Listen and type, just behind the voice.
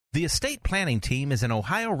The estate planning team is an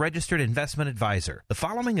Ohio registered investment advisor. The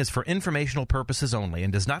following is for informational purposes only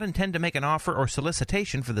and does not intend to make an offer or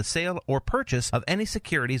solicitation for the sale or purchase of any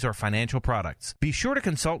securities or financial products. Be sure to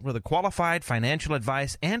consult with a qualified financial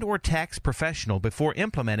advice and or tax professional before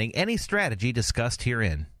implementing any strategy discussed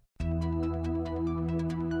herein.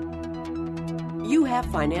 You have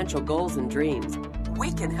financial goals and dreams.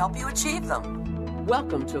 We can help you achieve them.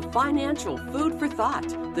 Welcome to Financial Food for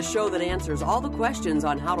Thought, the show that answers all the questions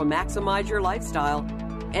on how to maximize your lifestyle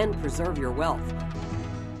and preserve your wealth.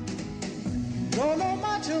 Don't know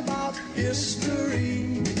much about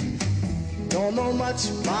history. Don't know much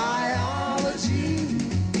biology.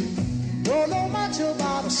 Don't know much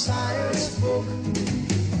about a science book.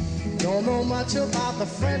 Don't know much about the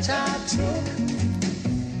French I took.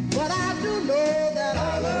 But I do know that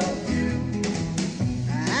I love you.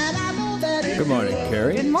 And I know that Good morning,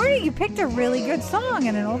 Carrie. Good morning. You picked a really good song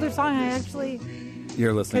and an older song I actually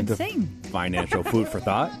You're listening could to sing. Financial Food for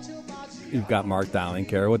Thought. You've got Mark Dowling,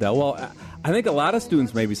 Carrie Waddell. Well, I think a lot of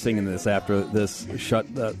students may be singing this after this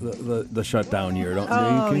the shutdown year, don't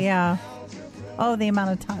Oh, you? yeah. Oh, the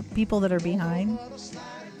amount of time, people that are behind.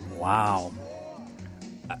 Wow.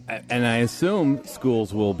 And I assume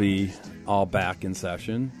schools will be all back in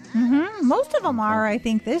session. Mm-hmm. Most of them are. I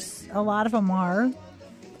think a lot of them are.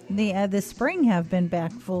 The spring have been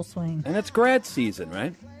back full swing. And it's grad season,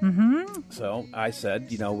 right? Mm-hmm. So I said,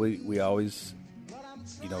 we always,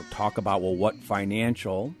 talk about, well, what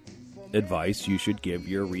financial advice you should give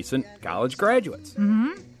your recent college graduates.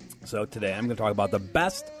 Mm-hmm. So today I'm going to talk about the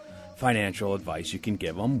best financial advice you can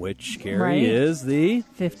give them, which, Carrie, is the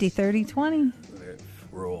 50-30-20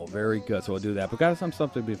 rule. Very good. So we'll do that. But got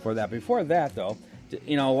something before that. Before that, though,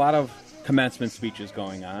 a lot of commencement speeches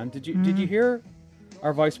going on. Did you hear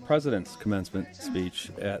our vice president's commencement speech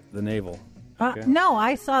at the Naval? Okay. No,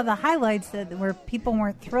 I saw the highlights where people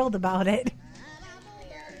weren't thrilled about it.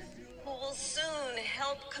 Who will soon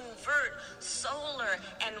help convert solar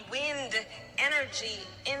and wind energy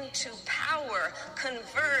into power,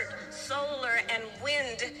 convert solar and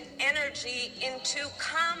wind energy into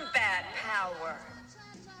combat power.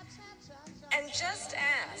 And just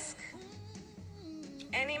ask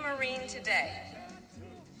any Marine today,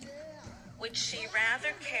 would she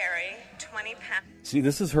rather carry 20 pounds? See,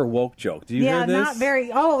 this is her woke joke. Do you hear this? Yeah, not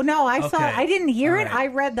very. Oh, no, I saw it. I didn't hear it. Right. I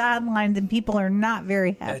read the headlines, and people are not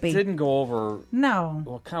very happy. It didn't go over. No.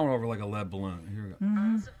 Well, kind of over like a lead balloon. Here we go.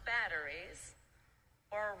 Mm-hmm. Of batteries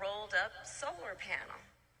or a rolled up solar panel.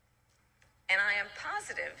 And I am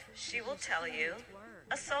positive she will tell you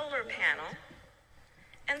a solar panel,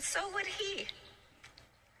 and so would he.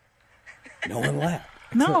 No one laughed.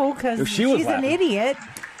 No, because She was she's an laughing. idiot.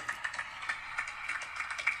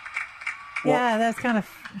 Well- Yeah, that's kind of...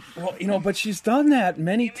 Well, but she's done that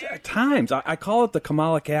many times. I call it the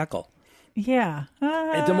Kamala cackle. Yeah.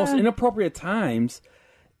 At the most inappropriate times,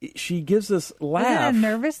 she gives this laugh. Is it a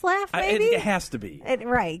nervous laugh, maybe? It has to be.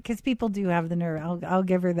 Right, because people do have the nerve. I'll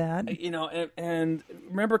give her that. And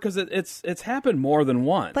remember, because it's happened more than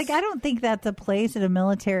once. Like, I don't think that's a place at a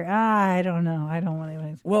military... I don't know. I don't want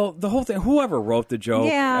to... Well, the whole thing, whoever wrote the joke,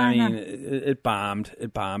 Yeah, I mean, no. it bombed.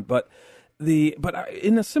 It bombed. But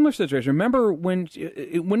in a similar situation, remember when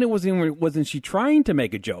wasn't she trying to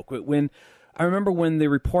make a joke? I remember when the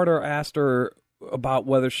reporter asked her about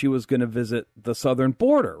whether she was going to visit the southern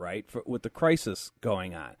border, right, with the crisis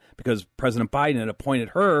going on, because President Biden had appointed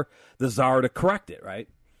her the czar to correct it, right?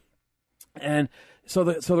 And so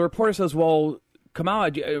the reporter says, well, Kamala,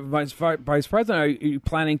 Vice President, are you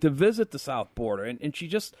planning to visit the south border? And she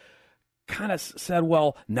just kind of said,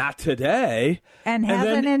 well, not today. And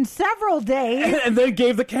hasn't in several days. And then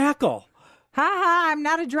gave the cackle. Ha ha, I'm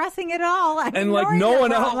not addressing it all. And like no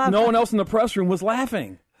one else in the press room was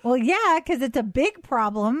laughing. Well, yeah, because it's a big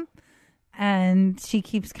problem. And she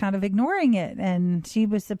keeps kind of ignoring it. And she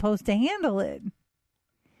was supposed to handle it.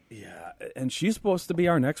 Yeah, and she's supposed to be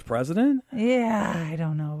our next president? Yeah, I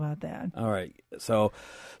don't know about that. All right. So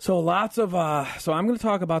lots of so I'm going to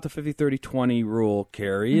talk about the 50-30-20 rule,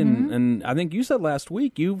 Carrie, Mm-hmm. and I think you said last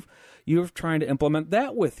week you're trying to implement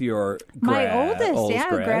that with your My oldest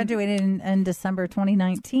grad. graduated in December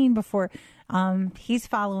 2019 before he's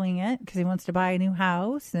following it because he wants to buy a new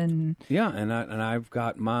house. And I've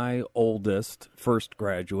got my oldest first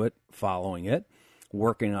graduate following it,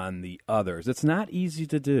 working on the others. It's not easy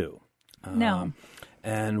to do. No.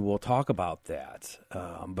 And we'll talk about that.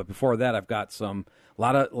 But before that, I've got a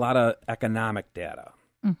lot of economic data.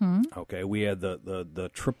 Mm-hmm. Okay, we had the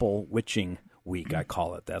triple witching week, I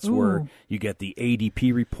call it. That's where you get the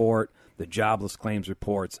ADP report, the jobless claims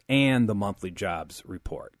reports, and the monthly jobs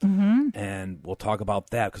report. Mm-hmm. And we'll talk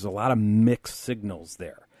about that because a lot of mixed signals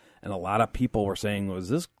there. And a lot of people were saying, was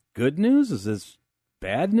this good news? Is this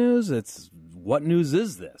bad news? What news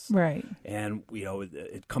is this? Right. And,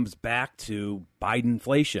 it comes back to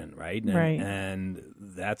Bidenflation, right? Right. And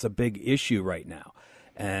that's a big issue right now.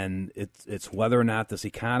 And it's whether or not this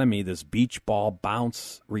economy, this beach ball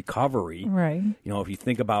bounce recovery, right? If you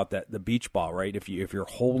think about that, the beach ball, right? If you're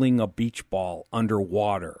holding a beach ball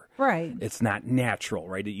underwater, right, it's not natural,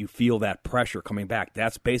 right? You feel that pressure coming back.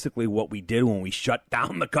 That's basically what we did when we shut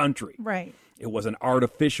down the country, right? It was an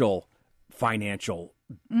artificial financial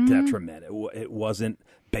detriment. It wasn't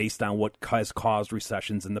based on what has caused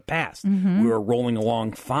recessions in the past. We were rolling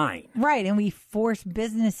along fine. Right, and we forced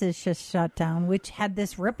businesses to shut down, which had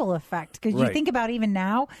this ripple effect. Because you think about even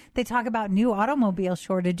now, they talk about new automobile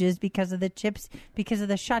shortages because of the chips, because of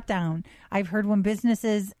the shutdown. I've heard when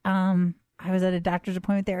businesses, I was at a doctor's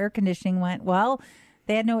appointment, their air conditioning went, well,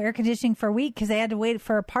 they had no air conditioning for a week because they had to wait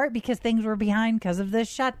for a part because things were behind because of the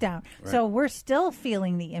shutdown. Right. So we're still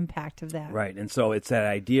feeling the impact of that. Right. And so it's that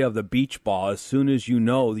idea of the beach ball. As soon as you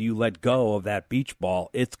let go of that beach ball,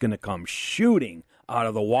 it's going to come shooting out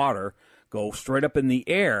of the water, go straight up in the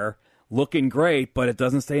air, looking great, but it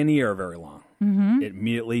doesn't stay in the air very long. It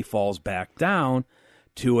immediately falls back down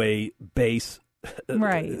to a base,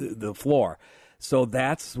 right, the floor. So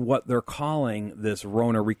that's what they're calling this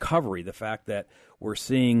Rona recovery, the fact that we're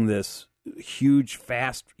seeing this huge,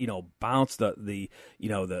 fast, bounce, the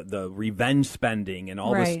revenge spending and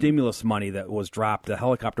all the stimulus money that was dropped, the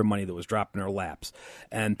helicopter money that was dropped in our laps,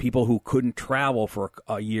 and people who couldn't travel for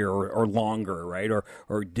a year or longer, right, or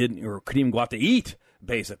couldn't even go out to eat,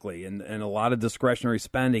 basically, and a lot of discretionary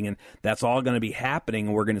spending, and that's all going to be happening,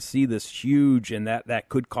 and we're going to see this huge, and that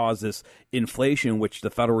could cause this inflation, which the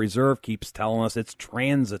Federal Reserve keeps telling us it's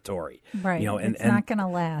transitory, right? It's not going to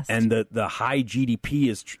last, and the high GDP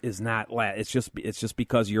is not last. It's just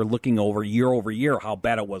because you're looking over year how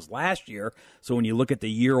bad it was last year. So when you look at the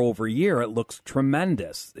year over year, it looks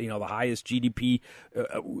tremendous. The highest GDP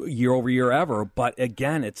year over year ever. But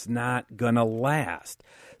again, it's not going to last.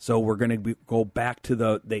 So we're going to go back to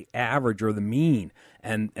the average or the mean,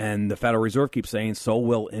 and the Federal Reserve keeps saying so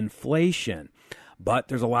will inflation. But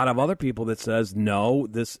there's a lot of other people that says, no,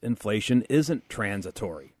 this inflation isn't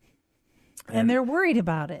transitory. And they're worried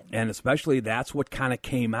about it. And especially that's what kind of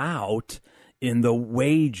came out in the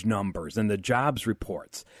wage numbers and the jobs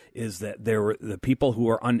reports, is that there were the people who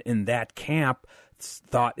are in that camp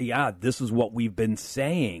thought, this is what we've been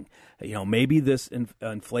saying. Maybe this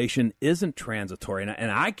inflation isn't transitory.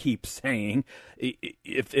 And I keep saying,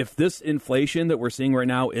 if this inflation that we're seeing right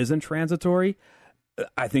now isn't transitory,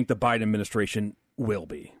 I think the Biden administration will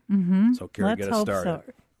be. So, Carrie, get us started.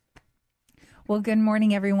 So. Well, good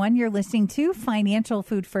morning, everyone. You're listening to Financial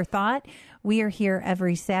Food for Thought. We are here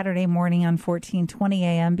every Saturday morning on 1420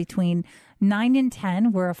 a.m. between 9 and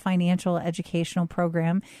 10. We're a financial educational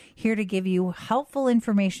program here to give you helpful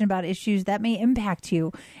information about issues that may impact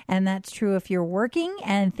you. And that's true if you're working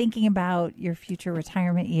and thinking about your future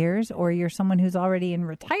retirement years, or you're someone who's already in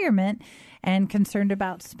retirement and concerned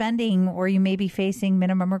about spending, or you may be facing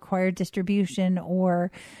minimum required distribution, or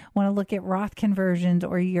want to look at Roth conversions,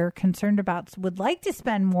 or you're concerned about, would like to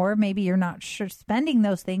spend more. Maybe you're not sure spending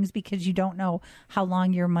those things because you don't know how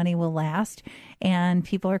long your money will last. And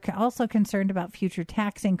people are also concerned about future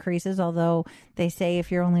tax increases, although they say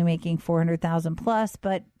if you're only making $400,000 plus,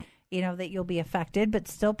 but that you'll be affected. But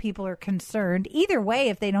still, people are concerned. Either way,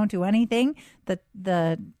 if they don't do anything,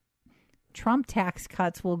 the Trump tax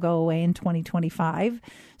cuts will go away in 2025.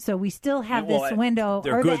 So we still have this window,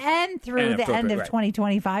 or the end through the end of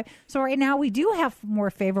 2025. So right now we do have more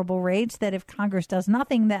favorable rates that if Congress does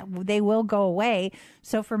nothing, that they will go away.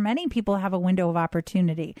 So for many people have a window of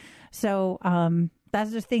opportunity. So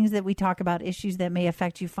those are things that we talk about, issues that may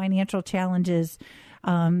affect you, financial challenges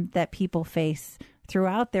that people face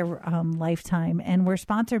throughout their lifetime. And we're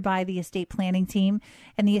sponsored by the Estate Planning Team.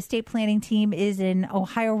 And the Estate Planning Team is an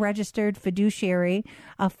Ohio-registered fiduciary,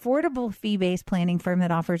 affordable fee-based planning firm that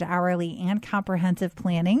offers hourly and comprehensive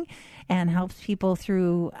planning and helps people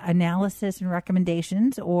through analysis and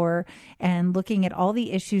recommendations, and looking at all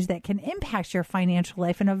the issues that can impact your financial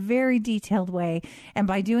life in a very detailed way. And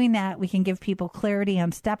by doing that, we can give people clarity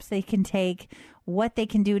on steps they can take, what they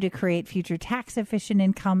can do to create future tax efficient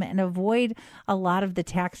income and avoid a lot of the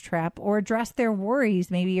tax trap, or address their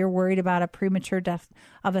worries. Maybe you're worried about a premature death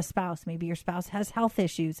of a spouse. Maybe your spouse has health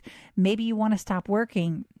issues. Maybe you want to stop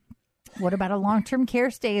working. What about a long-term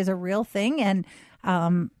care stay is a real thing. And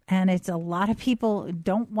it's a lot of people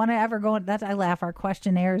don't want to ever go. I laugh. Our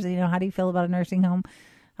questionnaires, how do you feel about a nursing home?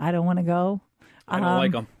 I don't want to go. I don't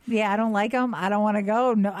like them. Yeah, I don't like them. I don't want to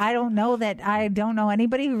go. No, I don't know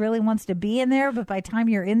anybody who really wants to be in there, but by the time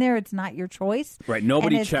you're in there, it's not your choice. Right.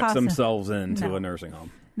 Nobody checks themselves into a nursing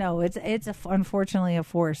home. No, it's unfortunately a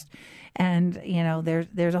forced. And,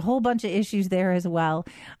 there's a whole bunch of issues there as well.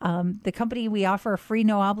 The company, we offer a free,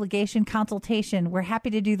 no obligation consultation. We're happy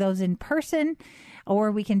to do those in person,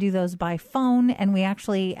 or we can do those by phone. And we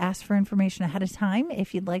actually ask for information ahead of time.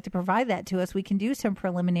 If you'd like to provide that to us, we can do some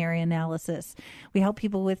preliminary analysis. We help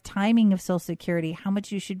people with timing of Social Security, how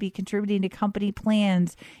much you should be contributing to company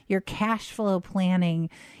plans, your cash flow planning.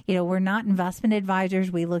 We're not investment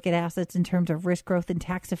advisors. We look at assets in terms of risk growth and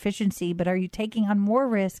tax efficiency, but are you taking on more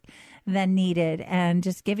risk than needed? And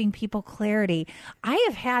just giving people clarity. I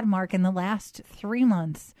have had, Mark, in the last 3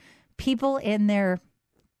 months, people in their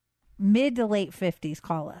mid to late 50s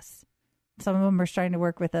call us. Some of them are starting to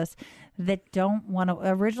work with us that don't want to.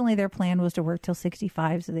 Originally, their plan was to work till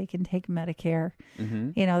 65 so they can take Medicare.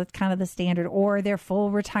 Mm-hmm. That's kind of the standard. Or they're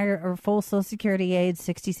full Social Security age,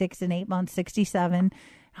 66 and 8 months, 67.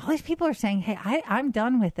 All these people are saying, hey, I'm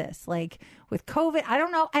done with this. Like with COVID, I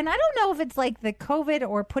don't know. And I don't know if it's like the COVID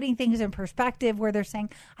or putting things in perspective where they're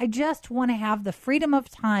saying, I just want to have the freedom of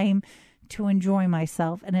time to enjoy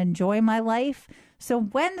myself and enjoy my life. So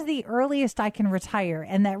when's the earliest I can retire?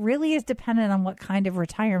 And that really is dependent on what kind of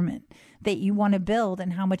retirement that you want to build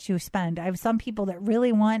and how much you spend. I have some people that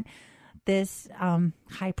really want this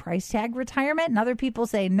high price tag retirement. And other people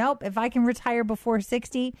say, nope, if I can retire before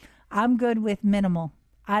 60, I'm good with minimal.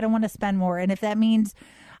 I don't want to spend more. And if that means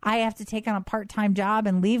I have to take on a part-time job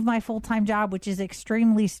and leave my full-time job, which is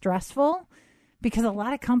extremely stressful because a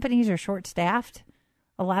lot of companies are short-staffed.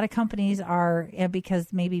 A lot of companies are,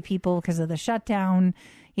 because maybe people, because of the shutdown,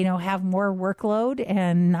 have more workload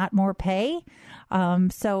and not more pay.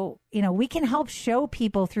 So, we can help show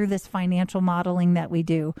people through this financial modeling that we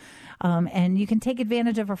do. And you can take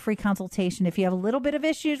advantage of a free consultation if you have a little bit of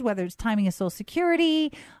issues, whether it's timing of Social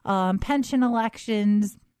Security, pension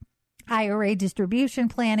elections, IRA distribution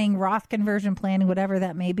planning, Roth conversion planning, whatever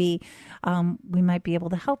that may be. We might be able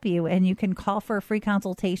to help you. And you can call for a free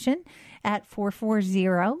consultation at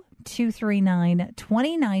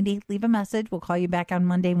 440-239-2090. Leave a message. We'll call you back on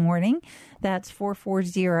Monday morning. That's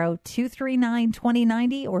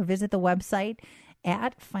 440-239-2090, or visit the website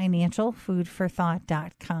at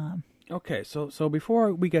financialfoodforthought.com. Okay, so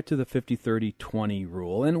before we get to the 50-30-20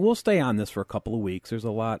 rule, and we'll stay on this for a couple of weeks. There's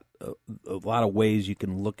a lot of ways you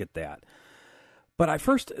can look at that. But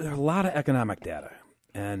there's a lot of economic data,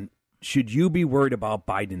 and should you be worried about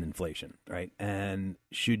Biden inflation, right? And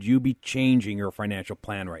should you be changing your financial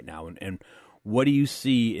plan right now? And what do you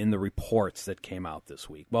see in the reports that came out this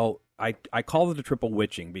week? Well, I call it a triple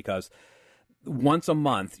witching because once a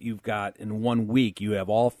month, you've got, in 1 week, you have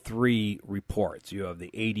all three reports. You have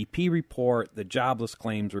the ADP report, the jobless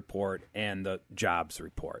claims report, and the jobs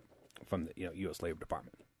report from the U.S. Labor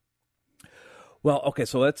Department. Well, okay,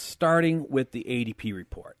 so let's starting with the ADP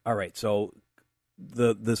report. All right, so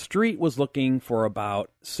the street was looking for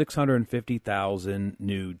about 650,000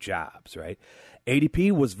 new jobs, right?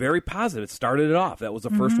 ADP was very positive. It started it off. That was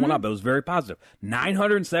the first one up. It was very positive.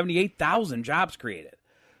 978,000 jobs created.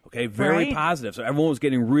 Okay, very positive. So everyone was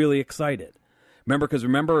getting really excited.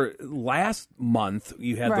 Remember last month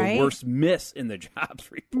you had the worst miss in the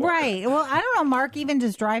jobs report. Right. Well, I don't know, Mark, even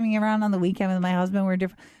just driving around on the weekend with my husband, we're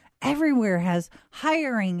different. Everywhere has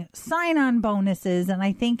hiring, sign-on bonuses. And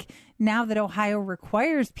I think now that Ohio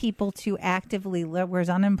requires people to actively, whereas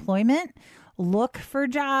unemployment, look for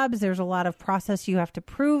jobs. There's a lot of process. You have to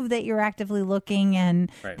prove that you're actively looking,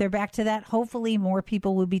 and they're back to that. Hopefully more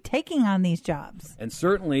people will be taking on these jobs. And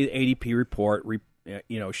certainly the ADP report,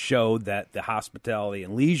 showed that the hospitality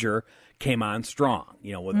and leisure came on strong,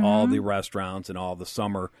 with all the restaurants and all the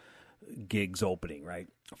summer gigs opening, right?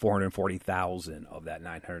 440,000 of that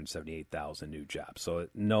 978,000 new jobs. So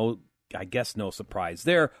no surprise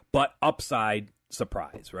there, but upside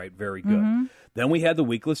surprise, right? Very good. Then we had the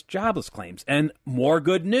weekless jobless claims, and more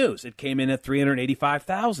good news. It came in at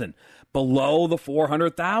 385,000, below the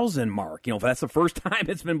 400,000 mark. That's the first time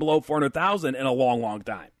it's been below 400,000 in a long, long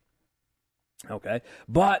time. Okay.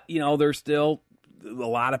 But, there's still a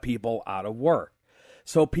lot of people out of work.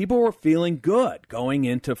 So people were feeling good going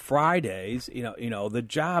into Friday's, the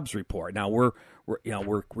jobs report. Now we're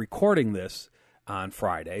recording this on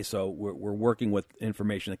Friday, so we're working with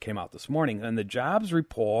information that came out this morning. And the jobs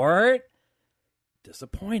report,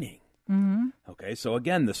 disappointing. Okay, so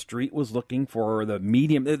again, the street was looking for the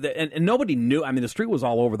medium, and nobody knew. I mean, the street was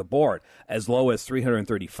all over the board, as low as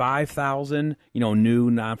 335,000,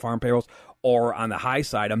 new non-farm payrolls, or on the high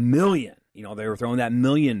side, 1 million You know, they were throwing that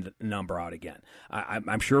million number out again.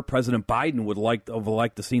 I'm sure President Biden would have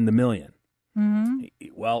liked to seen the million. Mm-hmm.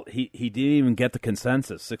 Well, he didn't even get the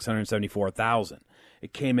consensus, 674,000.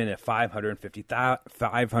 It came in at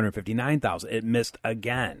 559,000. It missed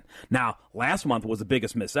again. Now, last month was the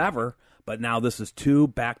biggest miss ever, but now this is 2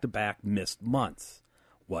 back-to-back missed months.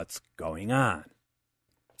 What's going on?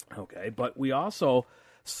 Okay, but we also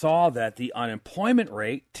saw that the unemployment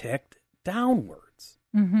rate ticked downwards.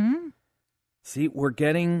 Mm-hmm. See, we're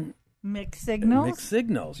getting mixed signals. Mixed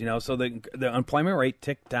signals, you know. So the unemployment rate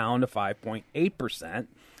ticked down to 5.8%.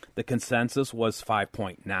 The consensus was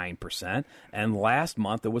 5.9%, and last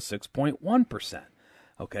month it was 6.1%.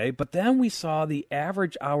 Okay, but then we saw the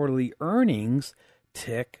average hourly earnings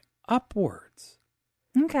tick upwards.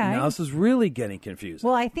 Okay. Now this is really getting confusing.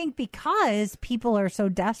 Well, I think because people are so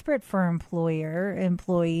desperate for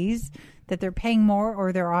employees that they're paying more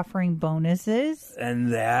or they're offering bonuses.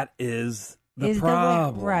 And that is the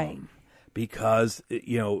problem. Right. Because,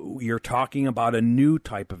 you know, you're talking about a new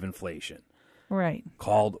type of inflation. Right.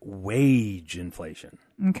 Called wage inflation.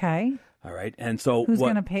 Okay. All right. And so who's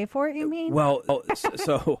going to pay for it, you mean? Well, what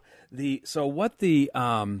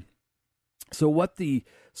the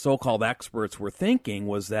so-called experts were thinking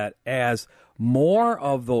was that as more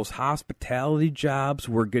of those hospitality jobs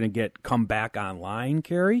were going to come back online,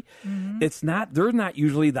 Carrie, they're not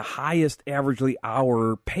usually the highest averagely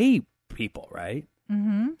hour pay people, right?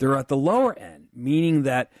 Mm-hmm. They're at the lower end, meaning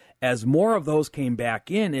that as more of those came back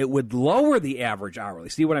in, it would lower the average hourly.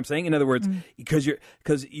 See what I'm saying? In other words, because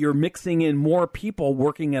you're mixing in more people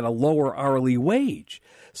working at a lower hourly wage.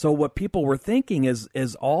 So what people were thinking is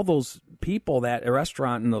all those people that a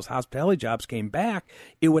restaurant and those hospitality jobs came back,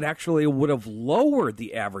 it would have lowered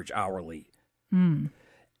the average hourly. And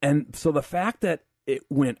so the fact that it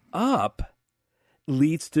went up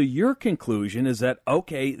leads to your conclusion is that,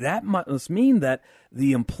 okay, that must mean that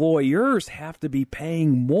the employers have to be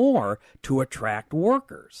paying more to attract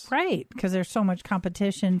workers. Right, because there's so much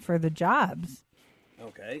competition for the jobs.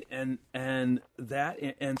 Okay, and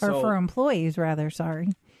for employees, rather, sorry.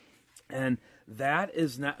 And that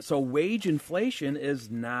is not, so wage inflation is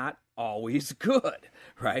not always good,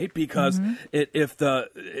 right? Because because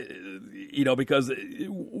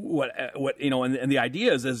what and the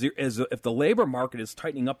idea is if the labor market is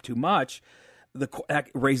tightening up too much, that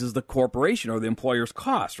raises the corporation or the employer's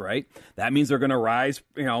cost, right? That means they're going to rise,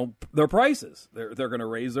 their prices. They're going to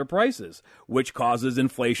raise their prices, which causes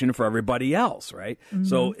inflation for everybody else, right?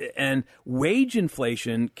 So, and wage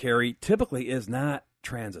inflation, Carrie, typically is not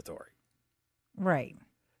transitory. Right.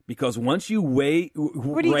 Because once you what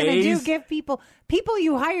are you going to do? Give people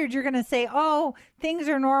you hired, you're going to say, oh, things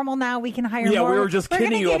are normal now, we can hire more. Yeah, we were just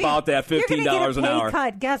kidding you about that $15 an hour.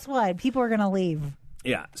 Cut. Guess what? People are going to leave.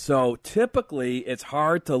 Yeah, so typically it's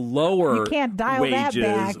hard to lower you can't dial wages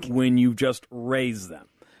that back. when you just raise them,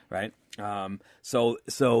 right? So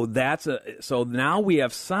now we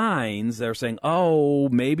have signs that are saying, oh,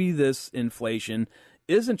 maybe this inflation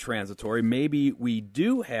isn't transitory. Maybe we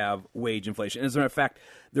do have wage inflation. As a matter of fact,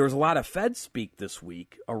 there was a lot of Fed speak this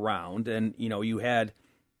week around, and you had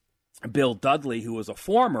Bill Dudley, who was a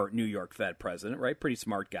former New York Fed president, right? Pretty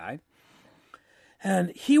smart guy,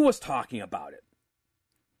 and he was talking about it.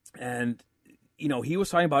 And, he was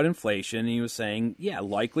talking about inflation, and he was saying, yeah,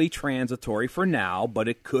 likely transitory for now, but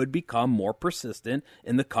it could become more persistent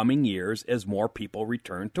in the coming years as more people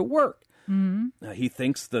return to work. He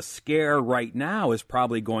thinks the scare right now is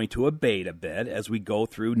probably going to abate a bit as we go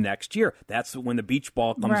through next year. That's when the beach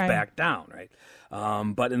ball comes back down, right?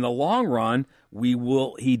 But in the long run,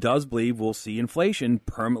 he does believe we'll see inflation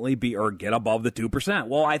permanently get above the 2%.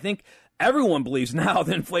 Well, I think everyone believes now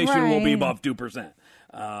that inflation will be above 2%.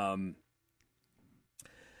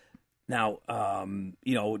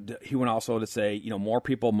 He went also to say, more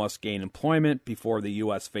people must gain employment before the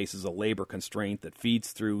U.S. faces a labor constraint that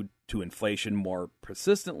feeds through to inflation more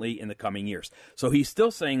persistently in the coming years. So he's still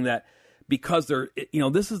saying that because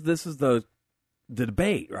this is the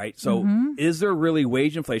debate, right? So is there really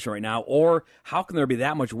wage inflation right now, or how can there be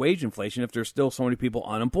that much wage inflation if there's still so many people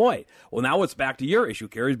unemployed? Well, now it's back to your issue,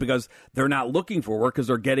 Carrie, because they're not looking for work because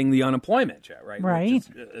they're getting the unemployment check, right? Right. Which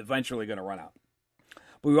is eventually going to run out.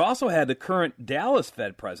 But we also had the current Dallas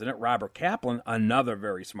Fed president, Robert Kaplan, another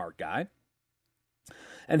very smart guy.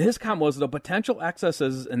 And his comment was the potential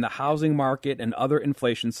excesses in the housing market and other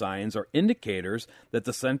inflation signs are indicators that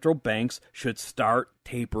the central banks should start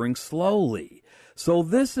tapering slowly. So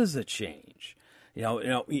this is a change.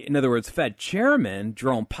 In other words, Fed Chairman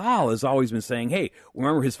Jerome Powell has always been saying, hey,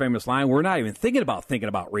 remember his famous line, we're not even thinking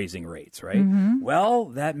about raising rates, right? Well,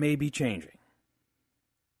 that may be changing.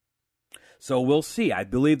 So we'll see. I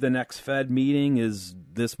believe the next Fed meeting is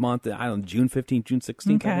this month, I don't know, June 15th, June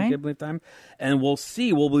 16th, Okay. I believe time. And we'll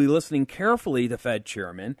see. We'll be listening carefully to Fed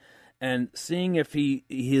chairman and seeing if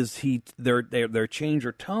their change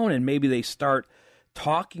or tone, and maybe they start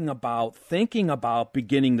thinking about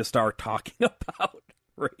beginning to start talking about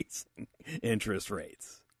raising interest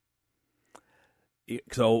rates.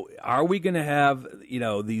 So are we going to have,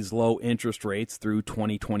 these low interest rates through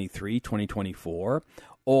 2023, 2024?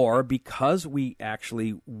 Or because we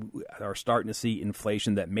actually are starting to see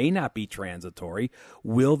inflation that may not be transitory,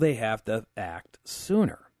 will they have to act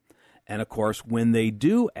sooner? And of course, when they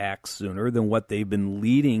do act sooner than what they've been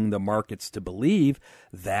leading the markets to believe,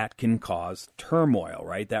 that can cause turmoil,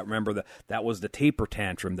 right? That was the taper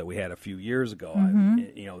tantrum that we had a few years ago,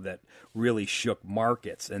 that really shook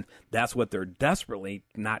markets. And that's what they're desperately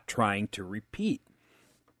not trying to repeat.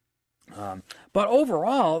 But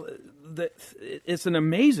overall, it's an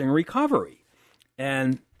amazing recovery.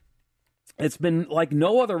 And it's been like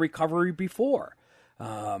no other recovery before.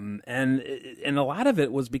 And a lot of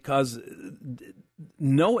it was because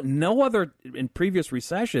no other in previous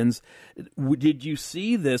recessions did you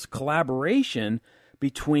see this collaboration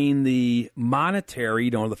between the monetary,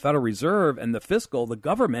 the Federal Reserve, and the fiscal, the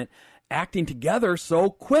government, acting together so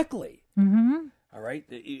quickly. Mm-hmm. All right,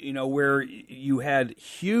 where you had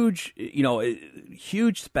huge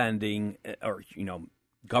spending, or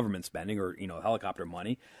government spending, or helicopter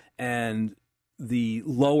money, and the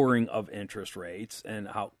lowering of interest rates, and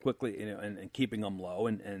how quickly, and keeping them low,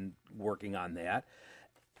 and working on that,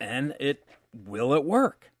 and will it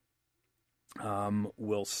work?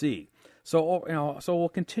 We'll see. So so we'll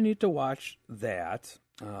continue to watch that.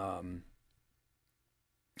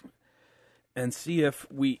 And see if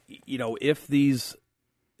if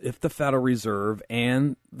the Federal Reserve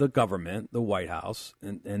and the government, the White House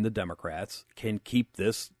and the Democrats can keep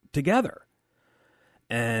this together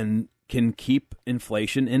and can keep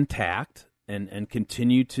inflation intact and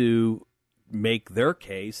continue to make their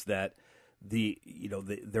case that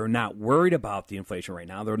they're not worried about the inflation right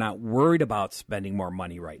now. They're not worried about spending more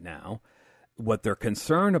money right now. What they're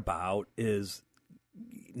concerned about is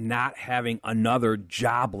not having another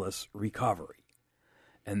jobless recovery.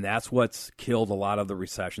 And that's what's killed a lot of the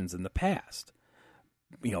recessions in the past.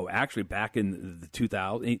 Actually back in the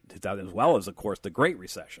 2000, as well as, of course, the Great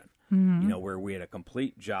Recession, where we had a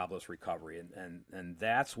complete jobless recovery. And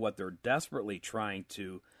that's what they're desperately trying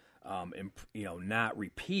to, not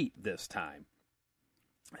repeat this time.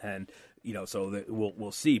 And, so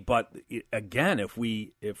we'll see. But again, if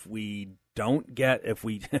we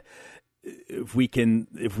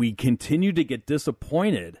continue to get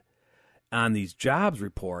disappointed on these jobs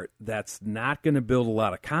report, that's not going to build a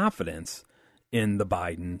lot of confidence in the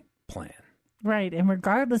Biden plan. Right. And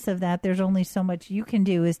regardless of that, there's only so much you can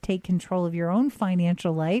do is take control of your own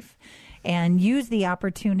financial life and use the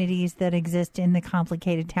opportunities that exist in the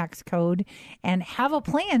complicated tax code and have a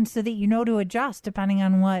plan so that you know to adjust depending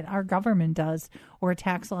on what our government does or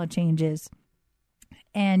tax law changes.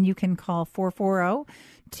 And you can call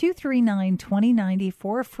 440-239-2090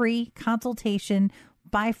 for a free consultation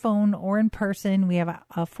by phone or in person. We have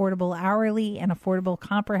affordable hourly and affordable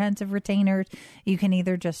comprehensive retainers. You can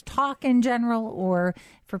either just talk in general, or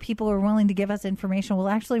for people who are willing to give us information, we'll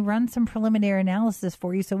actually run some preliminary analysis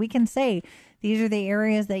for you so we can say these are the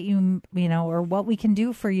areas that or what we can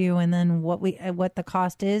do for you, and then what the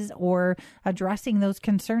cost is, or addressing those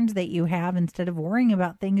concerns that you have instead of worrying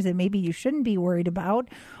about things that maybe you shouldn't be worried about,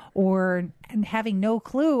 or having no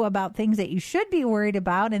clue about things that you should be worried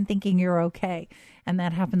about and thinking you're okay. And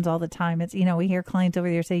that happens all the time. It's, we hear clients over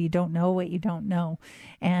there say you don't know what you don't know.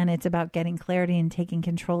 And it's about getting clarity and taking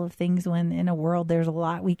control of things when in a world there's a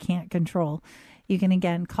lot we can't control. You can,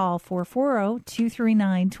 again, call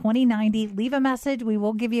 440-239-2090. Leave a message. We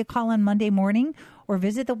will give you a call on Monday morning, or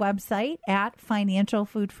visit the website at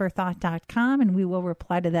financialfoodforthought.com, and we will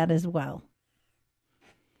reply to that as well.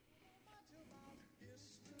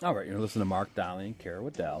 All right, you're listening to Mark Donnelly and Kara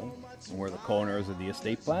Waddell, and we're the co-owners of the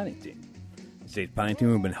estate planning team. The estate planning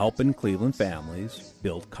team have been helping Cleveland families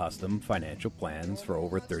build custom financial plans for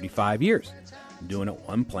over 35 years, doing it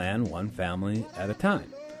one plan, one family at a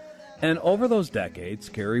time. And over those decades,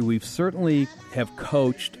 Carrie, we've certainly have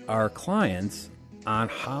coached our clients on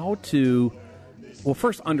how to,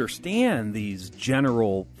 first understand these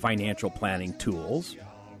general financial planning tools,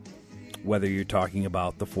 whether you're talking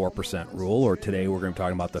about the 4% rule, or today we're going to be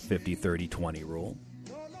talking about the 50-30-20 rule.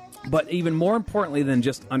 But even more importantly than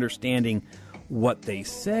just understanding what they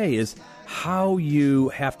say is how you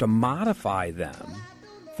have to modify them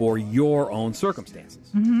for your own circumstances.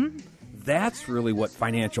 Mm-hmm. That's really what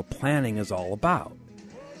financial planning is all about.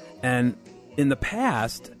 And in the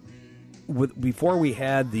past, before we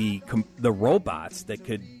had the robots that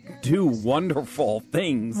could do wonderful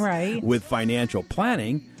things right. with financial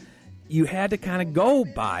planning, you had to kind of go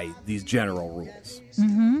by these general rules.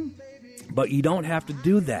 Mm-hmm. But you don't have to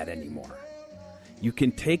do that anymore. You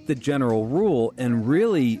can take the general rule and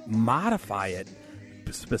really modify it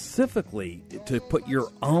specifically to put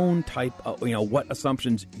your own type of, what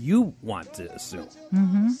assumptions you want to assume.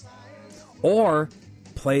 Mm-hmm. Or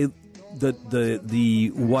play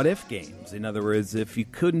the what if games. In other words, if you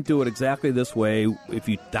couldn't do it exactly this way, if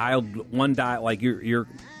you dialed one dial, like you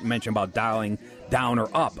mentioned about dialing down or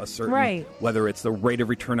up a certain, right. whether it's the rate of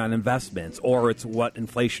return on investments or it's what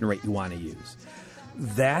inflation rate you want to use.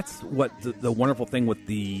 That's what the wonderful thing with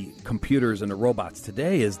the computers and the robots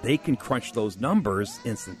today is they can crunch those numbers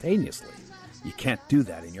instantaneously. You can't do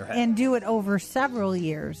that in your head. And do it over several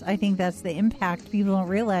years. I think that's the impact people don't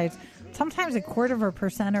realize. Sometimes 0.25%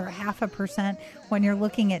 or 0.5% when you're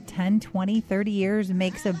looking at 10, 20, 30 years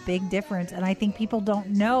makes a big difference. And I think people don't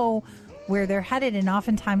know where they're headed. And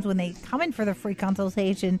oftentimes when they come in for the free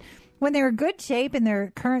consultation, when they're in good shape and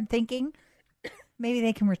their current thinking, maybe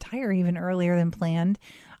they can retire even earlier than planned,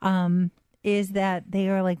 is that they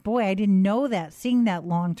are like, boy, I didn't know that, seeing that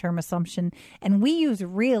long-term assumption. And we use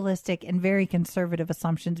realistic and very conservative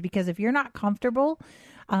assumptions because if you're not comfortable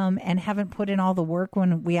and haven't put in all the work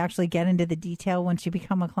when we actually get into the detail once you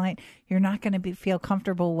become a client, you're not going to feel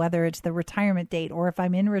comfortable whether it's the retirement date or if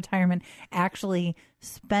I'm in retirement actually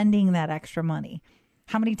spending that extra money.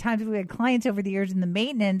 How many times have we had clients over the years in the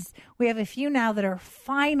maintenance? We have a few now that are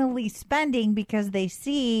finally spending because they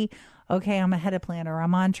see, okay, I'm ahead of plan or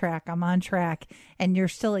I'm on track, and you're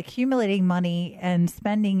still accumulating money, and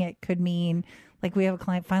spending it could mean, like we have a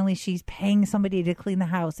client, finally she's paying somebody to clean the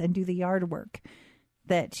house and do the yard work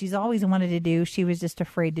that she's always wanted to do. She was just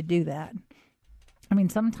afraid to do that. I mean,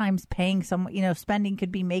 sometimes paying spending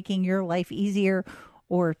could be making your life easier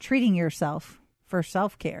or treating yourself for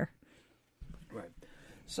self-care. Right.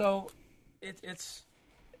 So it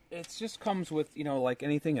just comes with, like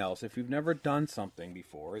anything else. If you've never done something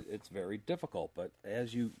before, it's very difficult. But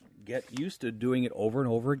as you get used to doing it over and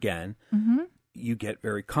over again, mm-hmm. you get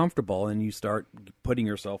very comfortable and you start putting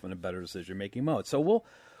yourself in a better decision-making mode. So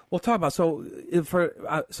we'll talk about, so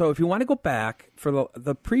if you want to go back for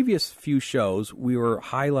the previous few shows, we were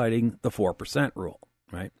highlighting the 4% rule,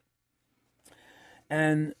 right?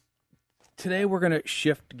 And today we're going to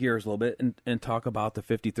shift gears a little bit and talk about the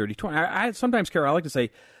 50-30-20. I sometimes, Carol, I like to say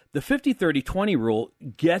the 50-30-20 rule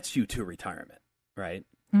gets you to retirement, right?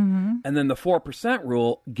 Mm-hmm. And then the 4%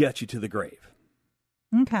 rule gets you to the grave.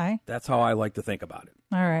 Okay. That's how I like to think about it.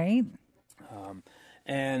 All right.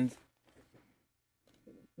 And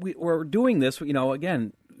we're doing this,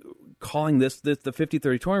 again, calling this the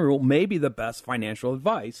 50-30-20 rule may be the best financial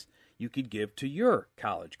advice you could give to your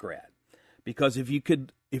college grad. Because if you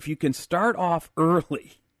can start off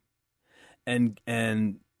early and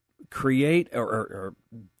create or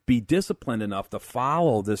be disciplined enough to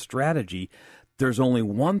follow this strategy, there's only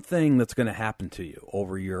one thing that's going to happen to you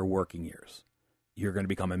over your working years. You're going to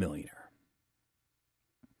become a millionaire.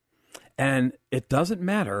 And it doesn't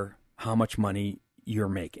matter how much money you're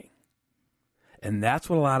making. And that's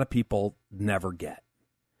what a lot of people never get,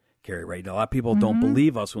 Carrie, right? A lot of people don't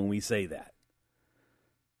believe us when we say that.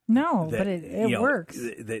 No, but it works.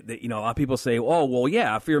 A lot of people say, oh, well,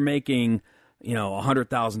 yeah, if you're making,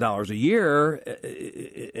 $100,000 a year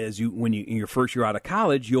in your first year out of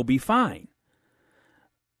college, you'll be fine.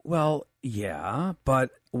 Well, yeah,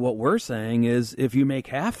 but what we're saying is if you make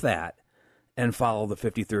half that and follow the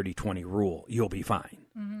 50-30-20 rule, you'll be fine.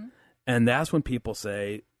 Mm-hmm. And that's when people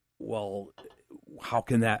say, well, how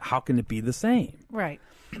can it be the same? Right.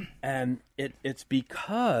 And it's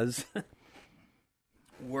because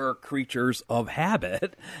we're creatures of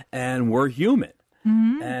habit and we're human.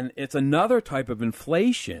 Mm-hmm. And it's another type of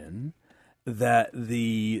inflation that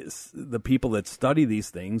the people that study these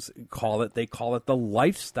things call it the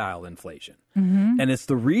lifestyle inflation. Mm-hmm. And it's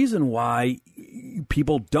the reason why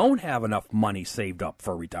people don't have enough money saved up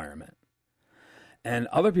for retirement. And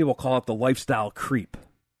other people call it the lifestyle creep.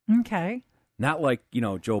 Okay. Not like,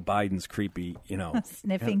 Joe Biden's creepy,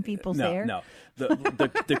 sniffing people's hair. No,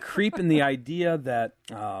 the creep in the idea that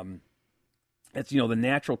it's, the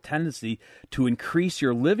natural tendency to increase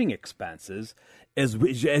your living expenses as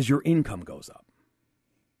your income goes up.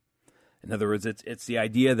 In other words, it's the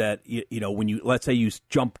idea that, when let's say you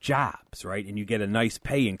jump jobs, right, and you get a nice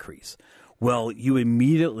pay increase, well, you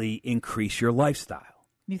immediately increase your lifestyle.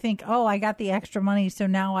 You think, oh, I got the extra money, so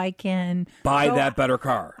now I can buy that better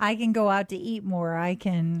car. I can go out to eat more. I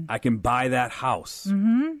can buy that house.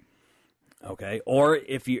 Mm-hmm. Okay, or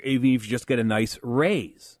even if you just get a nice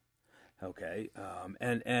raise. Okay,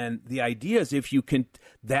 and the idea is if you can,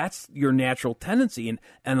 that's your natural tendency,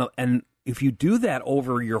 and if you do that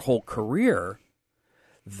over your whole career,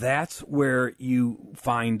 that's where you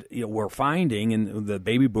find, we're finding, and the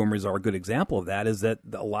baby boomers are a good example of that, is that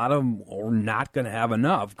a lot of them are not going to have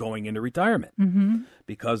enough going into retirement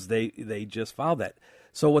because they just filed that.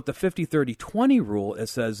 So with the 50-30-20 rule, it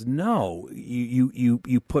says no,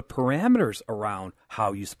 you put parameters around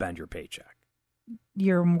how you spend your paycheck.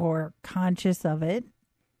 You're more conscious of it.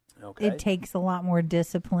 Okay. It takes a lot more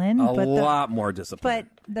discipline. A lot more discipline.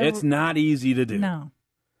 But it's not easy to do. No.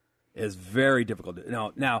 It's very difficult to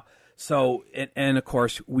do. Now, so, and of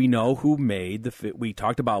course, we know who made we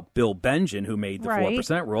talked about Bill Bengen, who made the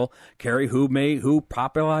 4% rule. Carrie, who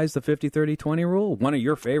popularized the 50-30-20 rule? One of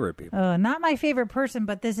your favorite people. Not my favorite person,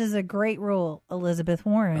 but this is a great rule. Elizabeth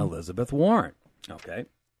Warren. Elizabeth Warren. Okay.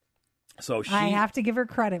 So I have to give her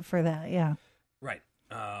credit for that, yeah. Right.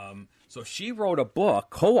 So she wrote a book,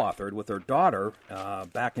 co-authored with her daughter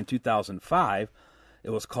back in 2005. It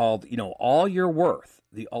was called, All Your Worth,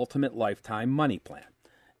 The Ultimate Lifetime Money Plan.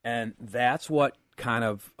 And that's what kind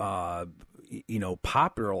of,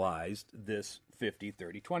 popularized this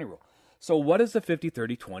 50-30-20 rule. So what does the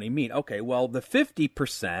 50-30-20 mean? Okay, well, the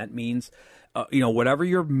 50% means, whatever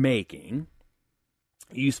you're making,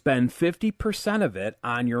 you spend 50% of it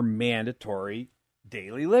on your mandatory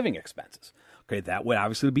daily living expenses. Okay, that would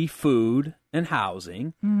obviously be food and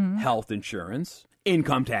housing, health insurance,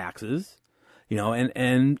 income taxes,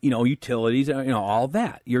 and utilities, all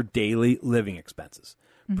that, your daily living expenses,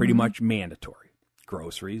 pretty much mandatory,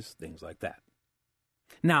 groceries, things like that.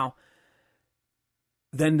 Now,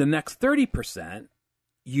 then the next 30%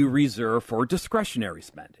 you reserve for discretionary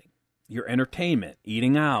spending, your entertainment,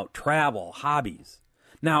 eating out, travel, hobbies.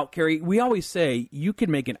 Now, Carrie, we always say you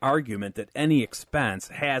can make an argument that any expense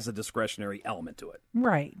has a discretionary element to it.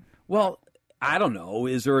 Right. Well, I don't know.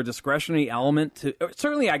 Is there a discretionary element to...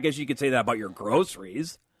 Certainly, I guess you could say that about your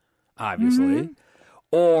groceries, obviously.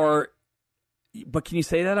 But can you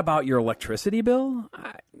say that about your electricity bill?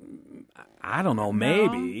 I don't know.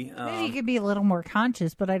 Maybe. Maybe you could be a little more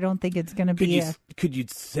conscious, but I don't think it's going to be Could you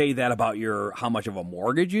say that about how much of a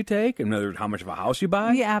mortgage you take? In other words, how much of a house you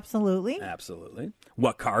buy? Yeah, absolutely. Absolutely.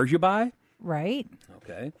 What cars you buy? Right.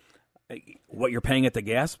 Okay. What you're paying at the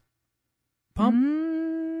gas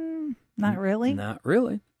pump? Not really. Not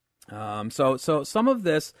really. So some of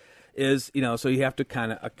this is, so you have to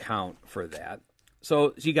kind of account for that.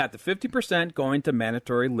 So you got the 50% going to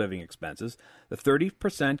mandatory living expenses, the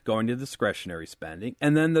 30% going to discretionary spending,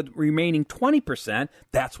 and then the remaining 20%,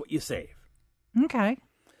 that's what you save. Okay.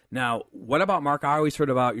 Now, what about, Mark? I always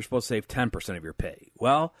heard about you're supposed to save 10% of your pay.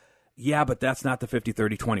 Well, yeah, but that's not the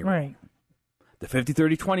 50-30-20 rule. Right. The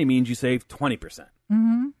 50-30-20 means you save 20%.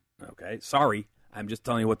 Okay. Sorry. I'm just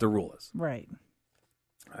telling you what the rule is. Right.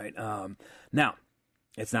 All right. Now,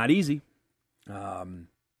 it's not easy.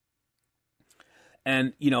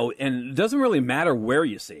 And it doesn't really matter where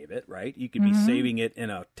you save it, right? You could be saving it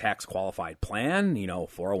in a tax-qualified plan,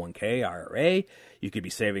 401k, IRA. You could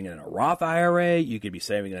be saving it in a Roth IRA. You could be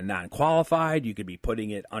saving it in a non-qualified. You could be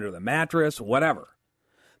putting it under the mattress, whatever.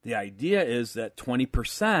 The idea is that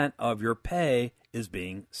 20% of your pay is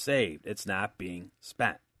being saved. It's not being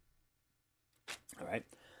spent. All right?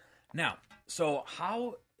 Now, so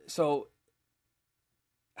how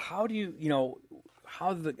do you,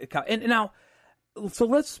 and now... So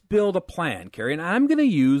let's build a plan, Carrie, and I'm going to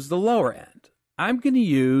use the lower end. I'm going to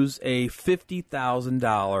use a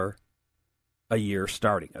 $50,000 a year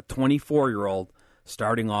starting, a 24-year-old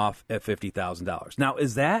starting off at $50,000. Now,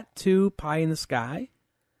 is that too pie in the sky?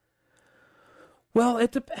 Well,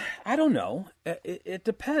 I don't know. It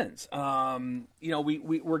depends.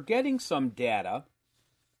 We're getting some data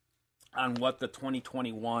on what the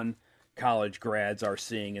 2021 college grads are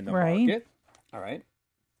seeing in the market. All right.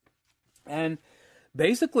 And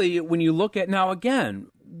basically, when you look at now, again,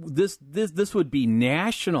 this would be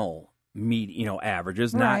national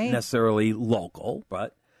averages, not necessarily local.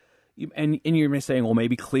 But and you're saying, well,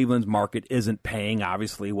 maybe Cleveland's market isn't paying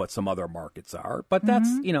obviously what some other markets are. But that's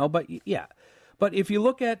but yeah. But if you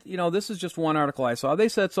look at this is just one article I saw. They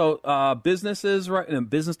said businesses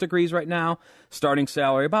business degrees right now starting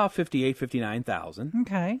salary about $58,000-$59,000.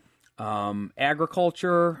 Okay.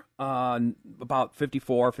 Agriculture, about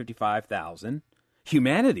 $54,000-$55,000.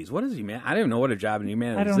 Humanities. What is humanities? I don't even know what a job in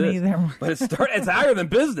humanities I don't is. either. But it's higher than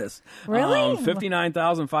business. Really?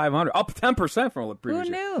 59,500, up 10% from the previous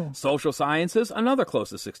Who year. knew? Social sciences, another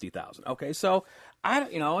close to 60,000. Okay, so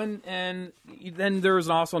and then there's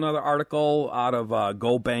also another article out of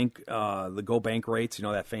GoBank, the GoBank rates.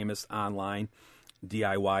 That famous online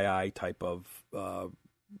DIY type of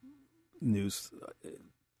news.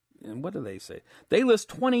 And what do they say? They list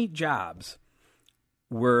 20 jobs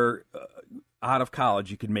where out of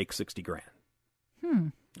college you could make 60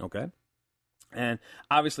 grand. Okay. And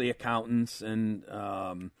obviously accountants and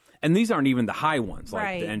these aren't even the high ones, like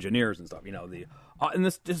Right. the engineers and stuff. And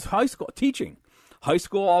this is high school teaching, high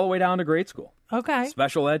school all the way down to grade school. Okay.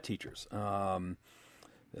 Special ed teachers. Then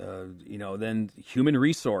human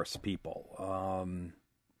resource people.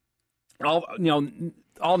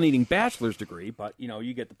 All needing bachelor's degree, but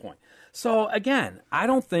you get the point. So again, I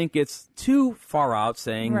don't think it's too far out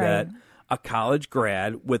saying Right. that a college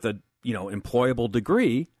grad with a employable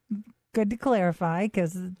degree Good to clarify,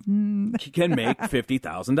 because can make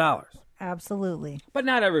 $50,000. absolutely But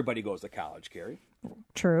not everybody goes to college, Carrie.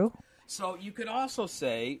 true. So you could also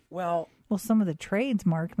say, well, Some of the trades,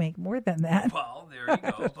 Mark, make more than that. there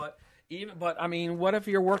you go. But I mean, what if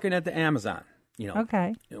you're working at the Amazon,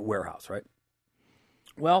 Okay. warehouse, right?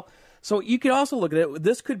 Well, so you could also look at it.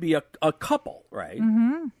 This could be a couple, right?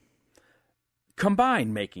 Mm-hmm.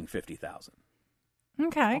 Combined making 50,000.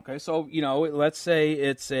 Okay. Okay, so let's say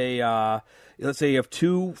it's let's say you have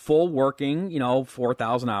two full working,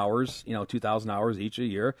 4,000 hours, 2,000 hours each a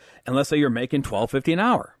year, and let's say you're making $12.50 an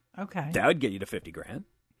hour. Okay. That would get you to 50 grand.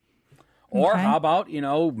 Or Okay. how about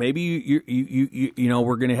maybe you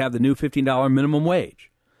we're going to have the new $15 minimum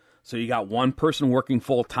wage. So you got one person working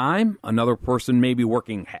full time, another person maybe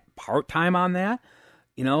working part time on that.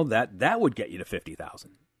 That would get you to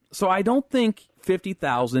 50,000. So I don't think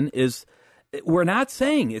 50,000 is. We're not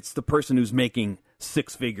saying it's the person who's making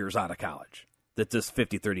six figures out of college that this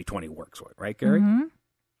 50-30-20 works with, right, Gary? Mm-hmm. All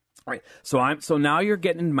right. So now you're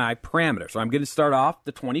getting my parameters. So I'm going to start off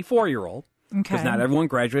the 24-year-old because Okay. not everyone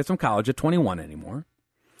graduates from college at 21 anymore.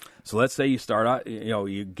 So let's say you start out,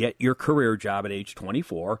 you get your career job at age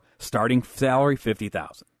 24, starting salary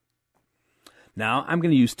 50,000. Now I'm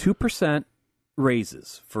going to use 2%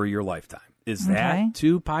 raises for your lifetime. Is Okay. that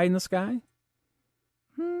too pie in the sky?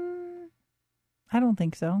 I don't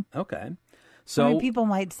think so. Okay. So I mean, people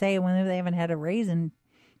might say when they haven't had a raise in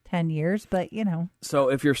 10 years, but So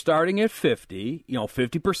if you're starting at 50,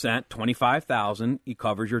 50%, 25,000, it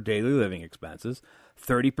covers your daily living expenses.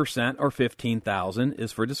 30% or 15,000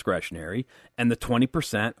 is for discretionary, and the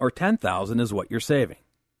 20% or 10,000 is what you're saving.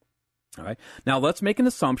 All right. Now let's make an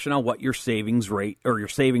assumption on what your savings rate or your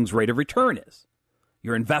savings rate of return is.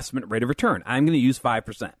 Your investment rate of return. I'm going to use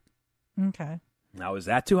 5%. okay. Now, is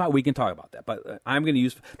that too high? We can talk about that, but I'm going to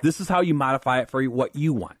use, this is how you modify it for what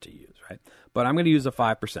you want to use, right? But I'm going to use a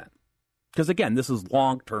 5%. Because again, this is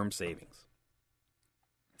long-term savings.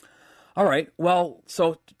 All right, well,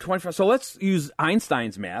 so let's use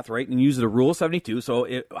Einstein's math, right, and use the rule of 72.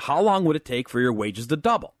 So how long would it take for your wages to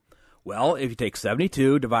double? Well, if you take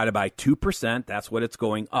 72 divided by 2%, that's what it's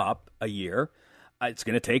going up a year. It's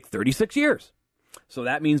going to take 36 years. So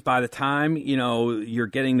that means by the time, you're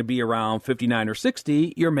getting to be around 59 or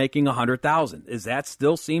 60, you're making 100,000. Does that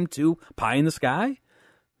still seem too pie in the sky?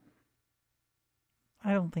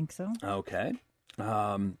 I don't think so. Okay.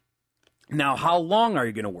 Now, how long are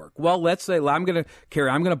you going to work? Well, let's say I'm going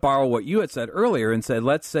to borrow what you had said earlier and said,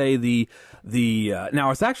 let's say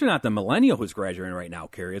now it's actually not the millennial who's graduating right now,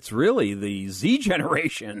 Carrie. It's really the Z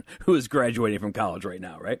generation who is graduating from college right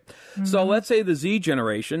now, right? Mm-hmm. So let's say the Z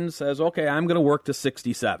generation says, okay, I'm going to work to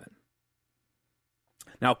 67.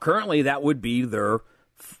 Now, currently that would be their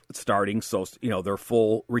starting, their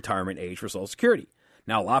full retirement age for Social Security.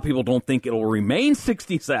 Now, a lot of people don't think it'll remain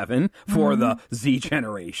 67 for the Z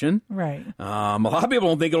generation. Right. A lot of people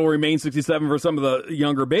don't think it'll remain 67 for some of the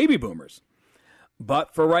younger baby boomers.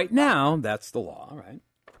 But for right now, that's the law, right?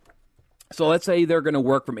 So let's say they're going to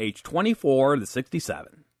work from age 24 to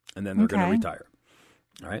 67, and then they're going to retire.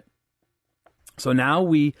 All right? So now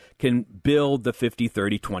we can build the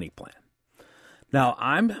 50-30-20 plan.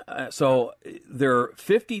 Now, so they're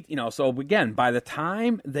 50, so again, by the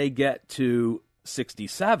time they get to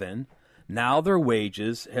 67, now their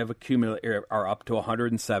wages have accumulated are up to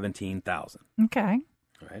 117,000. Okay.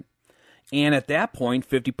 All right. And at that point,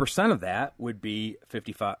 50% of that would be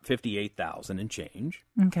 58,000 and change.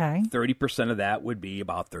 Okay. 30% of that would be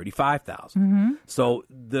about 35,000. So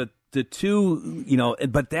the two,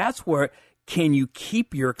 but that's where can you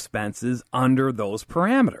keep your expenses under those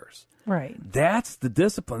parameters? Right. That's the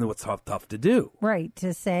discipline that's tough to do. Right.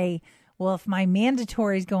 To say, well, if my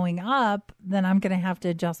mandatory is going up, then I'm going to have to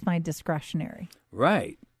adjust my discretionary.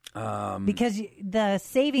 Right. Because the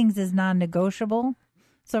savings is non-negotiable.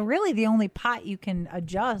 So really the only pot you can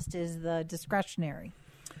adjust is the discretionary.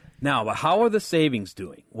 Now, but how are the savings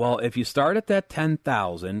doing? Well, if you start at that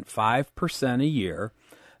 10,000, 5% a year,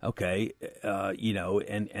 okay,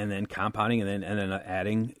 and then compounding and then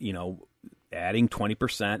adding, adding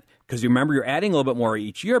 20%, because you remember you're adding a little bit more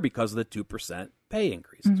each year because of the 2% pay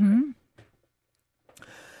increases. Right?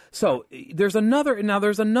 So there's another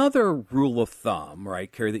rule of thumb,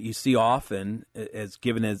 right, Carrie, that you see often as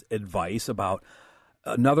given as advice about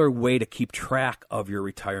another way to keep track of your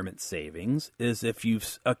retirement savings is if you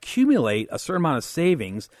accumulate a certain amount of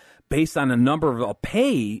savings based on a number of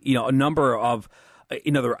pay, a number of,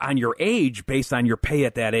 on your age based on your pay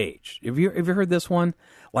at that age. Have you heard this one?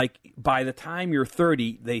 Like by the time you're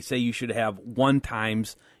 30, they say you should have 1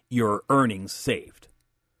 times your earnings saved.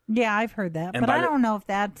 Yeah, I've heard that, but I don't know if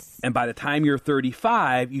that's... And by the time you're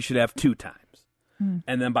 35, you should have 2 times.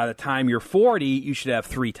 And then by the time you're 40, you should have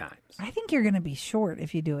 3 times. I think you're going to be short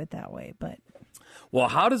if you do it that way, but... Well,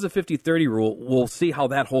 how does the 50-30 rule? We'll see how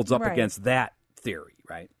that holds up against that theory,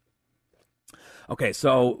 right? Okay,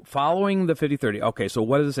 so following the 50-30, okay, so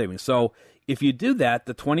what is the savings? So if you do that,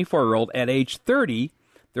 the 24-year-old at age 30,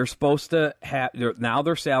 they're supposed to have... Now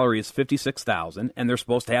their salary is $56,000, and they're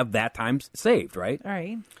supposed to have that time saved, right? All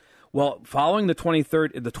right. Well, following the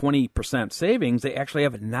 20% savings, they actually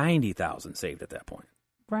have $90,000 saved at that point.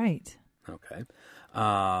 Right. Okay.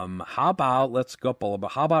 How about, let's go up a little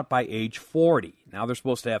bit. How about by age 40? Now they're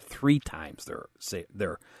supposed to have 3 times their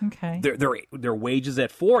wages at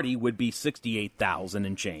 40 would be $68,000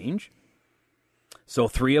 and change. So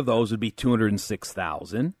 3 of those would be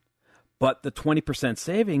 $206,000. But the 20%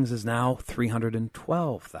 savings is now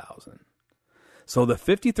 $312,000. So the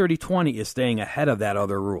 50-30-20 is staying ahead of that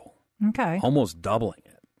other rule. Okay. Almost doubling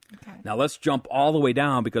it. Okay. Now let's jump all the way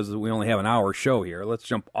down because we only have an hour show here. Let's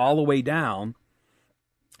jump all the way down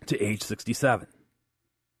to age 67.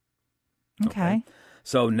 Okay.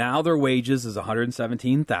 So now their wages is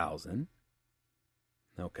 $117,000.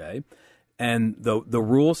 Okay. And the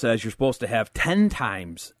rule says you're supposed to have 10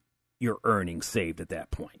 times your earnings saved at that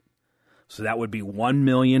point. So that would be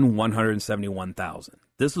 $1,171,000.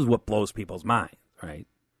 This is what blows people's minds, right?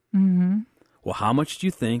 Mm-hmm. Well, how much do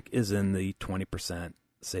you think is in the 20%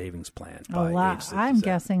 savings plan by a lot. age 67? I'm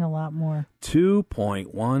guessing a lot more.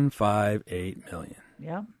 $2.158 million.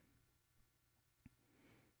 Yep.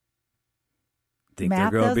 Think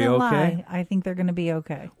Math they're going to be doesn't okay? lie. I think they're going to be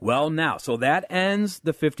okay. Well, now, so that ends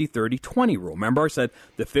the 50-30-20 rule. Remember I said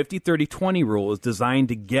the 50-30-20 rule is designed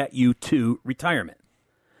to get you to retirement.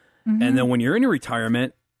 Mm-hmm. And then when you're in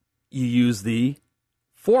retirement, you use the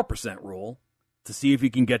 4% rule to see if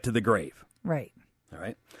you can get to the grave. Right. All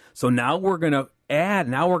right. So now we're going to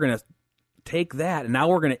take that, and now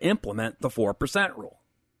we're going to implement the 4% rule.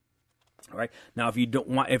 All right. Now, if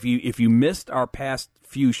you missed our past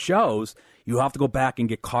few shows, you have to go back and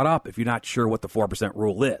get caught up if you're not sure what the 4%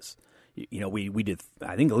 rule is. We did,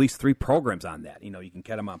 I think, at least 3 programs on that. You can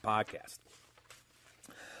get them on podcast.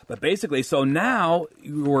 But basically, so now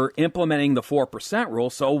we're implementing the 4% rule.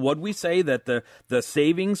 So would we say that the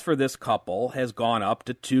savings for this couple has gone up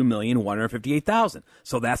to $2,158,000?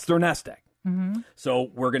 So that's their nest egg. Mm-hmm.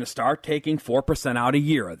 So we're going to start taking 4% out a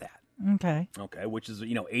year of that. Okay. Okay, which is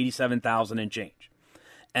 $87,000 and change,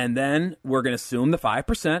 and then we're going to assume the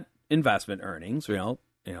 5% investment earnings.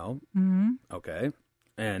 Mm-hmm. Okay,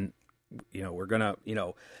 and we're gonna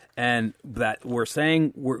and that we're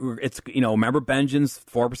saying it's remember Benjamin's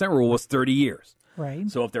 4% rule was 30 years. Right.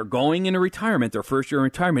 So if they're going into retirement, their first year in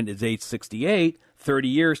retirement is age 68. 30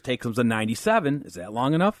 years takes them to 97. Is that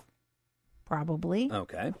long enough? Probably.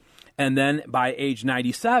 Okay. And then by age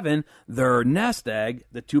 97, their nest egg,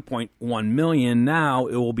 the $2.1 million, now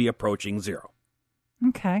it will be approaching 0.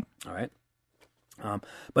 Okay. All right.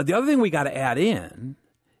 But the other thing we got to add in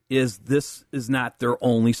is this is not their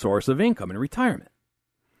only source of income in retirement.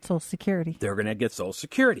 Social Security. They're going to get Social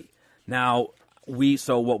Security. Now,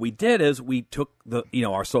 what we did is we took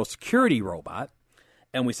our Social Security robot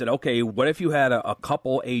and we said, okay, what if you had a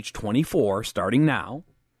couple age 24 starting now?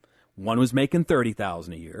 One was making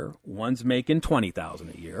 $30,000 a year. One's making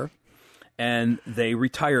 $20,000 a year. And they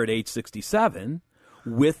retire at age 67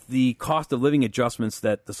 with the cost of living adjustments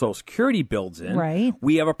that the Social Security builds in. Right.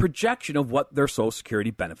 We have a projection of what their Social Security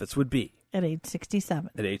benefits would be. At age 67.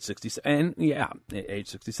 At age 67. And at age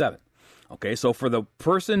 67. Okay, so for the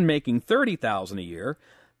person making $30,000 a year,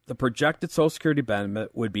 the projected Social Security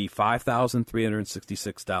benefit would be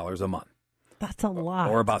 $5,366 a month. That's a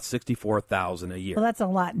lot. Or about $64,000 a year. Well, that's a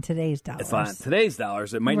lot in today's dollars. It's not in today's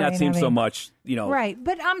dollars. It might Right, not seem I so mean- much, Right,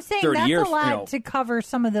 but I'm saying 30 that's years, a lot to cover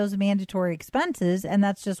some of those mandatory expenses, and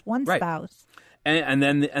that's just one Right. spouse. And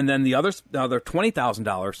then the other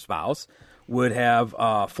 $20,000 spouse would have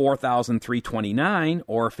 $4,329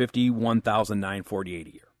 or $51,948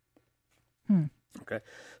 a year. Okay,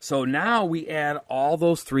 so now we add all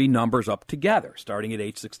those three numbers up together, starting at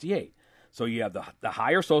age 68. So you have the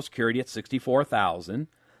higher Social Security at $64,000,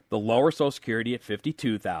 the lower Social Security at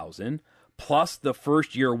 $52,000, plus the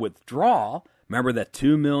first year withdrawal. Remember that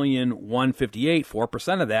 $2,158,000,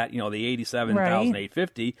 4% of that, the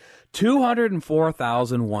 $87,850,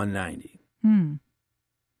 $204,190.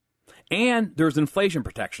 And there's inflation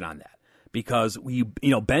protection on that because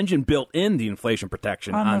Benjamin built in the inflation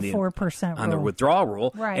protection On the 4% on the rule. withdrawal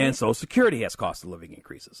rule, Right. and Social Security has cost of living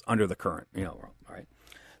increases under the current rule. All right.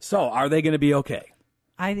 So are they going to be okay?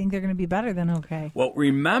 I think they're going to be better than okay. Well,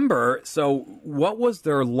 remember, so what was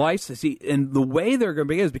their lifestyle? See, and the way they're going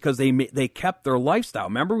to be is because they kept their lifestyle.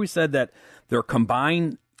 Remember, we said that their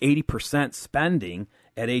combined 80% spending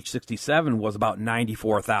at age 67 was about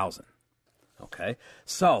 $94,000. Okay,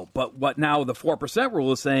 so but what now? The 4%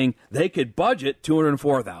 rule is saying they could budget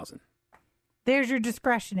 $204,000. There's your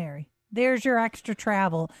discretionary. There's your extra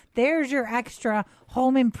travel. There's your extra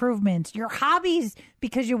home improvements. Your hobbies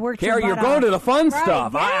because you worked your Carrie, butt you're going off. to the fun Right,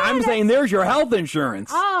 stuff. yeah, I'm that's- saying there's your health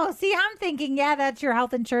insurance. Oh, see, I'm thinking, yeah, that's your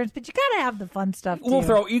health insurance, but you got to have the fun stuff too. I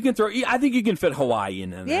think you can fit Hawaii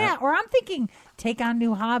in there. Yeah, or I'm thinking take on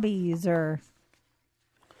new hobbies or.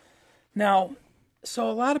 Now,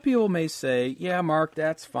 so a lot of people may say, "Yeah, Mark,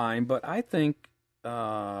 that's fine," but I think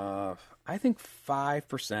 5%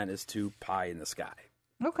 is too pie in the sky.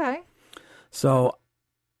 Okay. So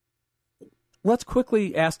let's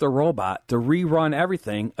quickly ask the robot to rerun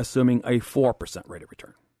everything, assuming a 4% rate of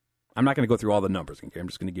return. I'm not going to go through all the numbers. I'm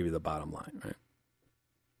just going to give you the bottom line. Right?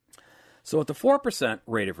 So at the 4%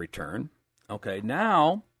 rate of return, okay,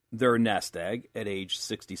 now their nest egg at age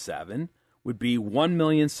 67 would be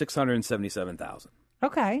 $1,677,000.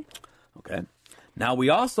 Okay. Okay. Now we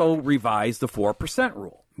also revised the 4%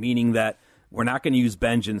 rule, meaning that we're not going to use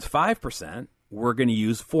Benjamin's 5%. We're going to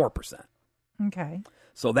use 4%. Okay.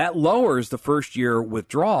 So that lowers the first year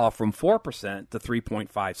withdrawal from 4% to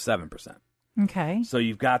 3.57%. Okay. So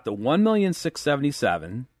you've got the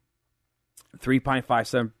 $1,677,000,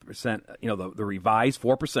 3.57%, the revised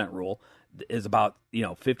 4% rule is about,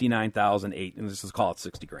 $59,008, and let's just call it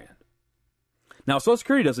 $60,000. Now, Social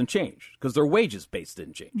Security doesn't change because their wages base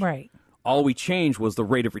didn't change. Right. All we changed was the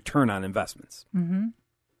rate of return on investments. Mm-hmm.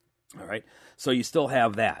 All right. So you still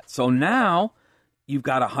have that. So now you've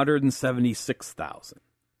got $176,000,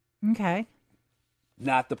 Okay.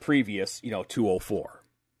 not the previous, 204.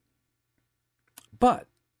 But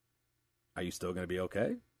are you still going to be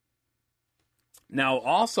okay? Now,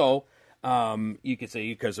 also, you could say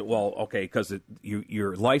because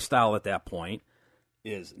your lifestyle at that point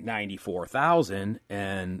is $94,000,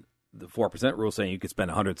 and the 4% rule saying you could spend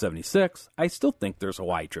 $176. I still think there's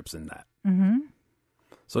Hawaii trips in that. Mm-hmm.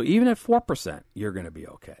 So even at 4%, you're going to be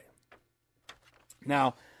okay.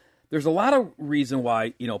 Now, there's a lot of reason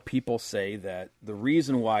why, people say that the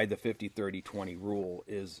reason why the 50-30-20 rule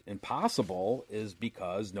is impossible is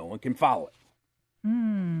because no one can follow it.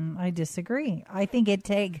 I disagree. I think it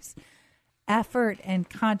takes effort and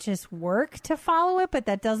conscious work to follow it, but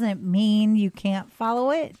that doesn't mean you can't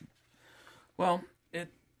follow it. Well,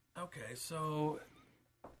 so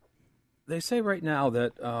they say right now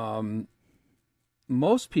that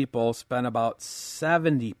most people spend about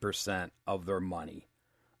 70% of their money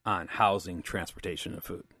on housing, transportation, and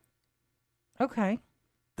food. Okay.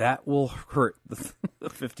 That will hurt the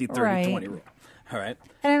 50-30-20 rule. All right.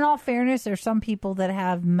 And in all fairness, there's some people that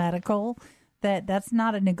have medical that's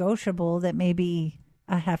not a negotiable, that may be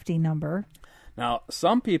a hefty number. Now,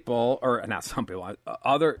 some people, or not some people,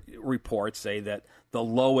 other reports say that the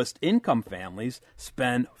lowest income families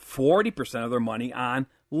spend 40% of their money on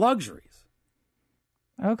luxuries.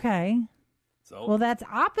 Okay. So, Well, that's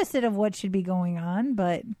opposite of what should be going on,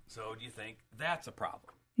 but so do you think that's a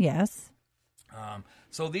problem? yes.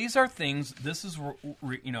 So these are things. This is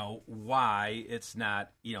why it's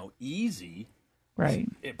not easy,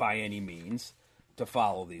 Right. by any means, to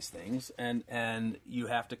follow these things, and you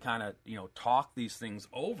have to kind of talk these things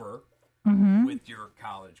over with your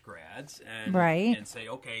college grads and Right. and say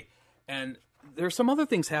okay. And there's some other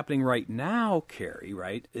things happening right now, Carrie.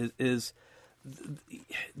 Right? Is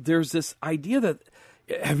there's this idea that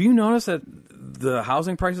have you noticed that the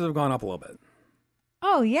housing prices have gone up a little bit?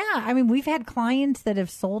 Oh, yeah. I mean, we've had clients that have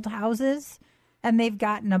sold houses and they've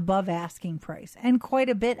gotten above asking price and quite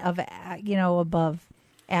a bit of, above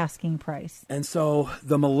asking price. And so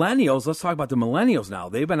the millennials, let's talk about the millennials now.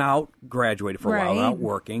 They've been out, graduated for a while, out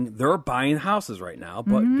working. They're buying houses right now,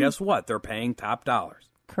 but guess what? They're paying top dollars.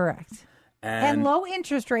 Correct. And low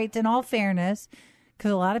interest rates, in all fairness,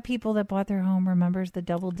 because a lot of people that bought their home remembers the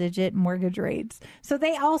double-digit mortgage rates. So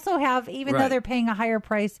they also have, even though they're paying a higher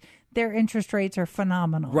price, their interest rates are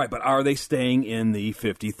phenomenal. Right, but are they staying in the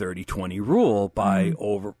 50-30-20 rule by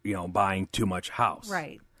buying too much house?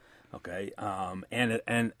 Right. Okay,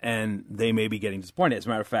 and they may be getting disappointed. As a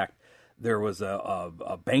matter of fact, there was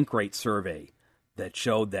a bank rate survey that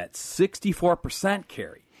showed that 64%,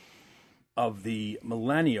 Carrie, of the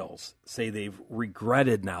millennials say they've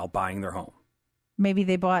regretted now buying their home. Maybe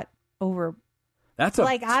they bought over. That's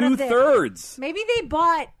two-thirds. Maybe they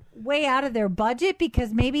bought way out of their budget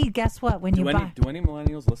because maybe, guess what? When do any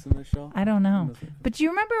millennials listen to the show? I don't know. But you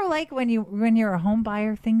remember, like, when you're a home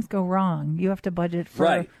buyer, things go wrong. You have to budget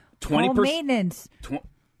for 20% home maintenance.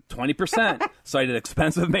 20% cited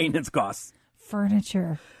expensive maintenance costs.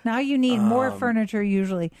 Furniture. Now you need more furniture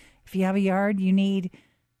usually. If you have a yard, you need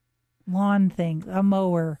lawn things, a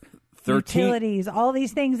mower, utilities, all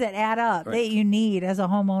these things that add up that you need as a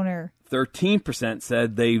homeowner. 13%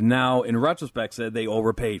 said they now, in retrospect, said they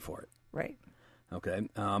overpaid for it. Right. Okay.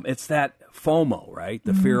 It's that FOMO, right?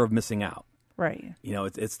 The fear of missing out. Right.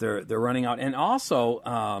 It's they're running out. And also,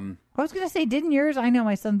 I was going to say, didn't yours? I know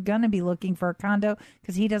my son's going to be looking for a condo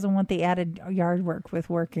because he doesn't want the added yard work with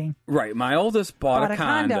working. Right. My oldest bought a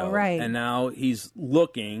condo, right. And now he's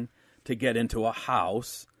looking to get into a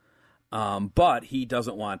house. But he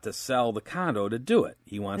doesn't want to sell the condo to do it.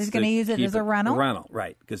 He's going to use it as a rental? Rental,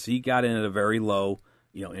 right, because he got in at a very low,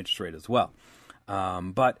 interest rate as well.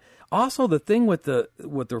 But also the thing with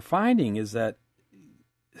what they're finding is that,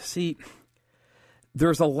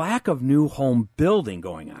 there's a lack of new home building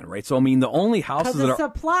going on, right? So, I mean, the only houses that are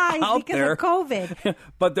supplies out because there, of COVID.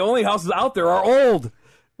 But the only houses out there are old.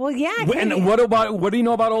 Well, yeah. And what do you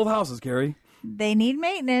know about old houses, Carrie? They need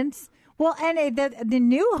maintenance. Well, and the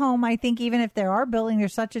new home, I think, even if there are building,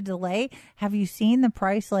 there's such a delay. Have you seen the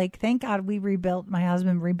price? Like, thank God my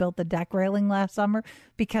husband rebuilt the deck railing last summer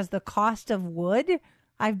because the cost of wood,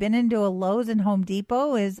 I've been into a Lowe's and Home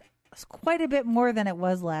Depot, is quite a bit more than it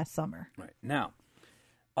was last summer. Right. Now,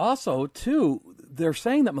 also, too, they're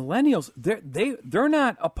saying that millennials, they're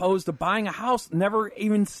not opposed to buying a house, never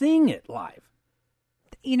even seeing it live.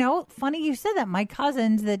 Funny you said that. My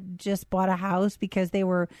cousins that just bought a house because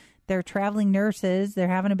they're traveling nurses. They're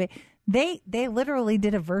having they literally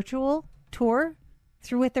did a virtual tour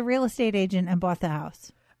with the real estate agent and bought the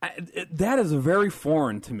house. That is very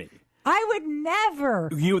foreign to me. I would never.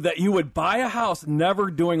 You would buy a house never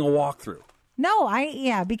doing a walkthrough. No,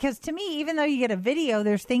 because to me, even though you get a video,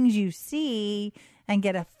 there's things you see and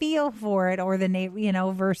get a feel for it, or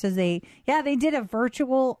versus they did a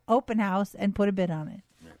virtual open house and put a bid on it.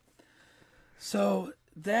 So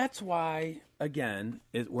that's why, again,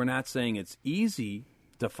 we're not saying it's easy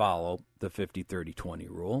to follow the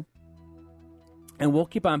 50-30-20 rule. And we'll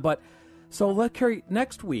keep on. But so let's carry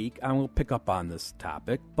next week. I will pick up on this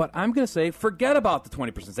topic. But I'm going to say, forget about the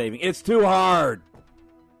 20% saving. It's too hard.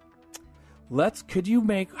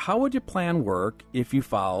 How would your plan work if you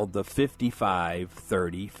followed the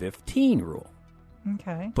 55-30-15 rule?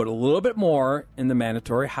 Okay. Put a little bit more in the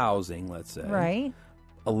mandatory housing, let's say. Right.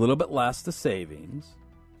 A little bit less the savings.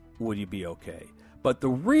 Would you be okay? But the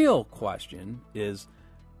real question is,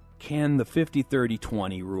 can the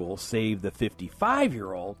 50-30-20 rule save the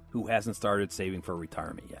 55-year-old who hasn't started saving for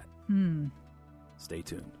retirement yet? Stay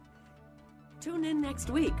tuned. Tune in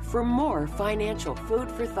next week for more financial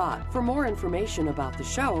food for thought. For more information about the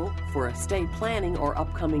show, for estate planning or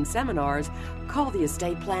upcoming seminars, call the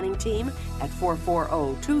estate planning team at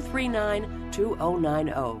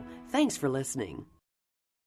 440-239-2090. Thanks for listening.